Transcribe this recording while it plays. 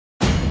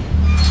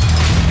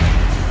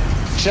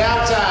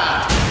Chow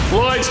time.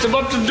 Floyd, step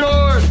up the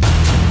door.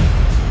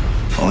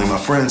 Only my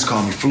friends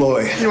call me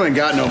Floyd. You ain't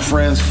got no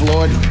friends,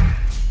 Floyd.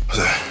 What's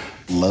that?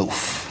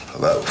 Loaf.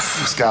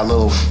 Loaf. It's got a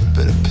little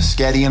bit of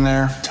biscotti in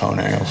there.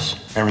 Toenails.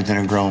 Everything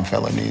a grown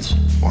fella needs.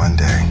 One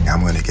day, I'm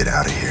gonna get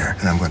out of here,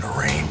 and I'm gonna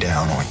rain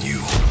down on you.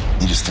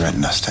 You just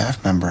threatened a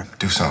staff member.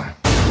 Do something.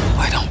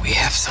 Why don't we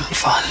have some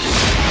fun?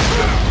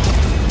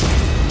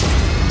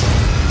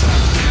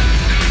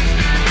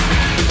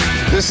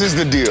 This is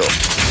the deal.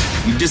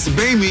 You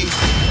disobey me,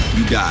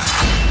 you die.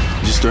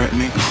 You just threaten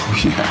me?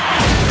 Yeah.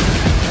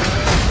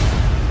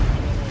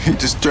 You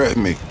just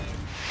threaten me.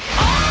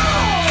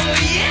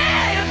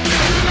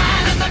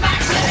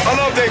 I don't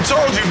know if they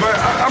told you, but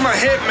I'm a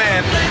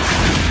hitman.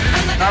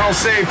 I don't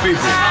save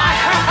people.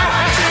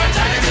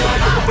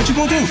 What you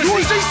gonna do? You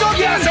wanna see something?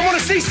 Yes, I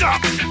wanna see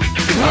something.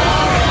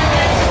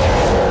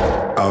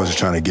 I was just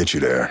trying to get you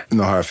there. You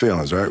know how I feel,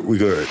 right? We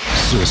good.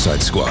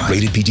 Suicide Squad.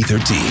 Rated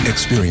PG-13.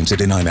 Experience it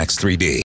in IMAX 3D.